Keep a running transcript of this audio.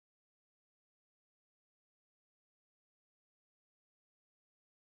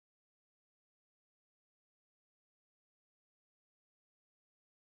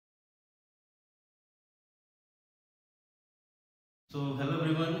So hello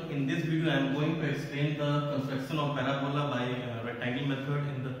everyone, in this video I am going to explain the construction of parabola by rectangle method.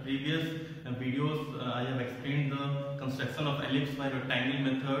 In the previous videos I have explained the construction of ellipse by rectangle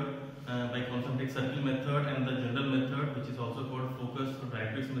method, by concentric circle method, and the general method, which is also called focus or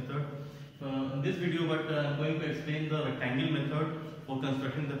directrix method. In this video I am going to explain the rectangle method for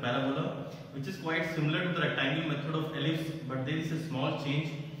constructing the parabola, which is quite similar to the rectangle method of ellipse, but there is a small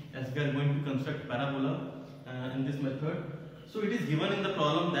change as we are going to construct parabola in this method. So it is given in the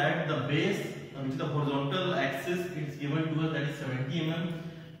problem that the base, which is the horizontal axis, is given to us, that is 70 mm,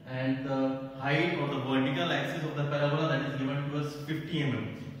 and the height or the vertical axis of the parabola, that is given to us 50 mm.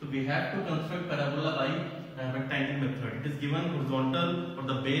 So we have to construct parabola by rectangle method. It is given horizontal for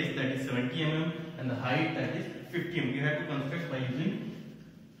the base, that is 70 mm, and the height, that is 50 mm. We have to construct by using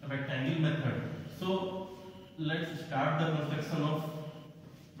a rectangle method. So let's start the construction of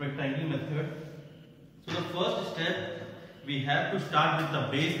rectangle method. So the first step, we have to start with the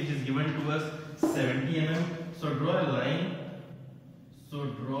base, which is given to us 70 mm. So draw a line. So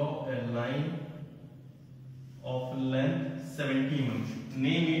draw a line of length 70 mm.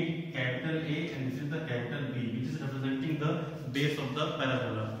 Name it capital A, and this is the capital B, which is representing the base of the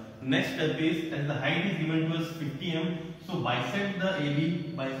parabola. Next step is, as the height is given to us 50 mm. So bisect the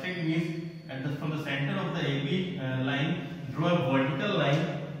AB. Bisect means from the center of the AB line, draw a vertical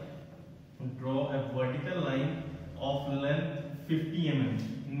line. Draw a vertical line of length 50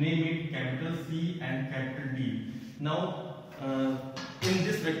 mm. Name it capital C and capital D. Now, in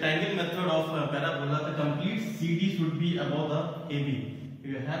this rectangle method of parabola, the complete CD should be above the AB.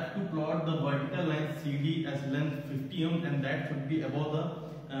 You have to plot the vertical line CD as length 50 mm, and that should be above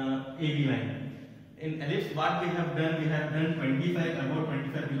the AB line. In ellipse, what we have done 25 above,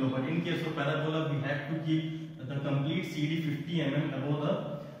 25 below. But in case of parabola, we have to keep the complete CD 50 mm above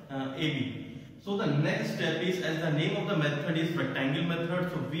the AB. So the next step is, as the name of the method is rectangle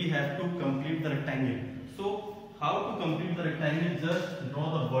method, so we have to complete the rectangle. So how to complete the rectangle? Just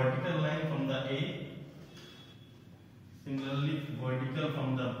draw the vertical line from the A, similarly vertical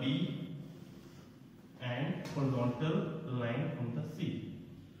from the B, and horizontal line from the C.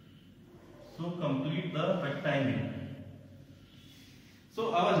 So complete the rectangle.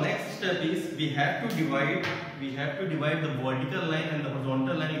 So our next step is, we have to divide the vertical line and the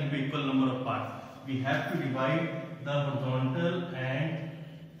horizontal line into equal number of parts. We have to divide the horizontal and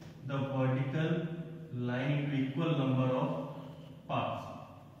the vertical line into equal number of parts.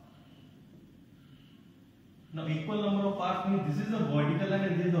 Now equal number of parts means this is the vertical line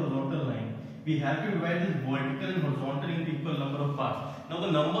and this is the horizontal line. We have to divide this vertical and horizontal into equal number of parts. Now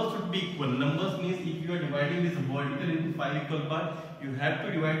the numbers should be equal. Numbers means if you are dividing this vertical into 5 equal parts, you have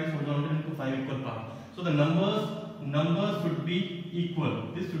to divide this horizontal into 5 equal parts. So the numbers should be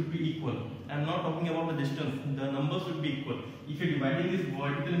equal. This should be equal. I am not talking about the distance. The numbers should be equal. If you are dividing this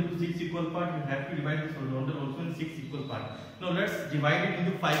vertical into 6 equal parts, you have to divide this horizontal also in 6 equal parts. Now let's divide it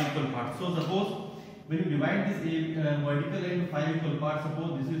into 5 equal parts. So suppose when you divide this vertical into 5 equal parts,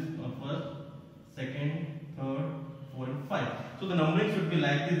 suppose this is first, second, third, 4 and 5. So the numbering should be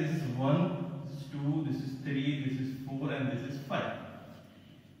like this. This is 1, this is 2, this is 3, this is 4, and this is 5.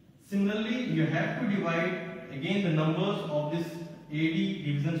 Similarly, you have to divide again the numbers of this AD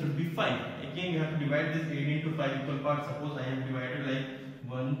division should be 5. Again, you have to divide this AD into 5 equal parts. Suppose I have divided like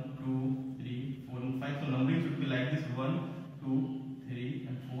 1, 2, 3, 4 and 5. So numbering should be like this: 1, 2, 3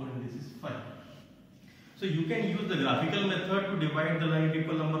 and 4, and this is 5. So you can use the graphical method to divide the line into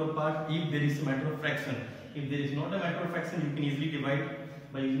equal number of parts if there is a matter of fraction. If there is not a matter of fraction, you can easily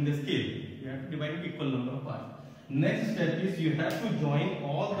divide by using the scale. You have to divide into equal number of parts. Next step is, you have to join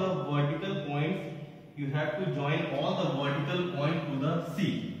all the vertical points. You have to join all the vertical points to the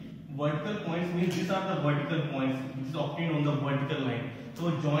C. Vertical points means these are the vertical points which is obtained on the vertical line.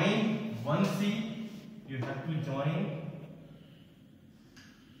 So join 1C. You have to join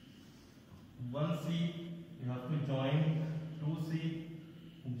 1C. You have to join 2C.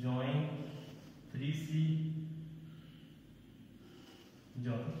 Join 3C.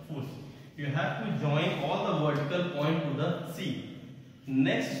 Join 4C. You have to join all the vertical points to the C.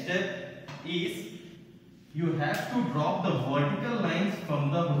 Next step is, you have to drop the vertical lines from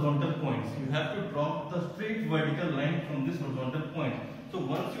the horizontal points. You have to drop the straight vertical line from this horizontal point. So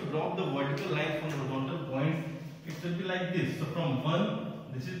once you drop the vertical line from the horizontal points, it should be like this. So from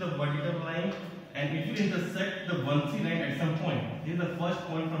 1, this is the vertical line, and it will intersect the 1C line at some point. This is the first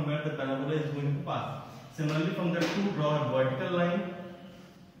point from where the parabola is going to pass. Similarly, from the 2, draw a vertical line.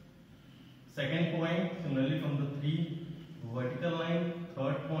 Second point, similarly from the 3, vertical line.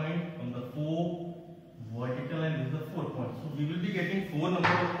 Third point, from the 4, vertical line. This is the 4th point. So we will be getting 4 number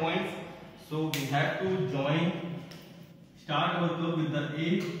of points. So we have to join start our curve with the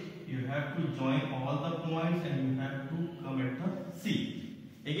A, you have to join all the points and you have to come at the C.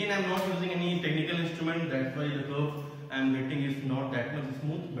 Again, I am not using any technical instrument, that's why the curve I am getting is not that much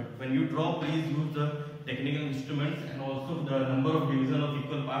smooth. But when you draw, please use the technical instruments, and also the number of division of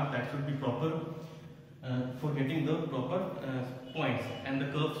equal parts, that should be proper for getting the proper points, and the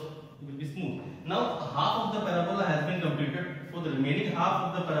curves will be smooth. Now half of the parabola has been completed. For the remaining half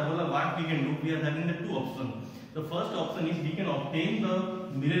of the parabola, what we can do, we are having the two options. The first option is we can obtain the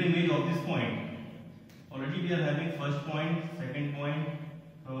mirror image of this point. Already we are having first point, second point,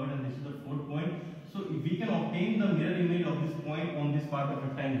 third, and this is the fourth point. So if we can obtain the mirror image of this point on this part of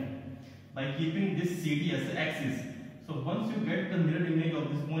rectangle by keeping this CD as an axis. So once you get the mirror image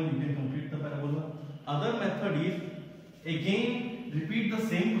of this point, you can complete the parabola. Other method is again repeat the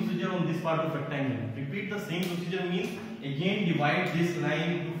same procedure on this part of rectangle. Repeat the same procedure means again divide this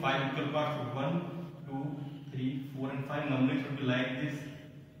line into 5 equal parts. So 1, 2, 3, 4 and 5 numbering should be like this.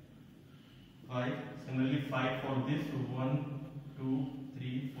 5. Similarly 5 for this. So 1, 2,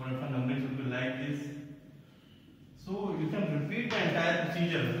 3, 4 and 5 numbering should be like this. So you can repeat the entire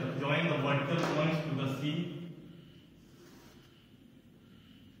procedure. Join the vertical points to the C.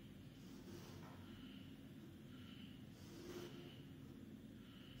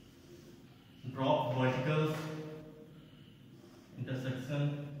 Drop verticals,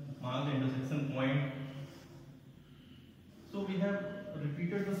 intersection, mark the intersection point. So we have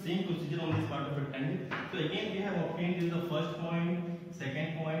repeated the same procedure on this part of rectangle. So again we have obtained this the first point,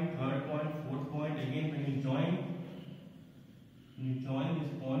 second point, third point, fourth point. Again when you join these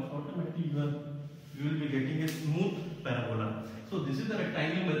points, automatically you will be getting a smooth parabola. So this is the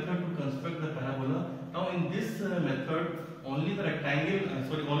rectangle method to construct the parabola. Now in this method, only the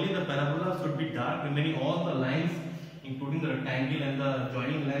parabola should be dark, remaining all the lines including the rectangle and the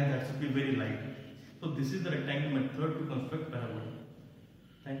joining line, that should be very light. So this is the rectangle method to construct parabola.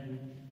 Thank you.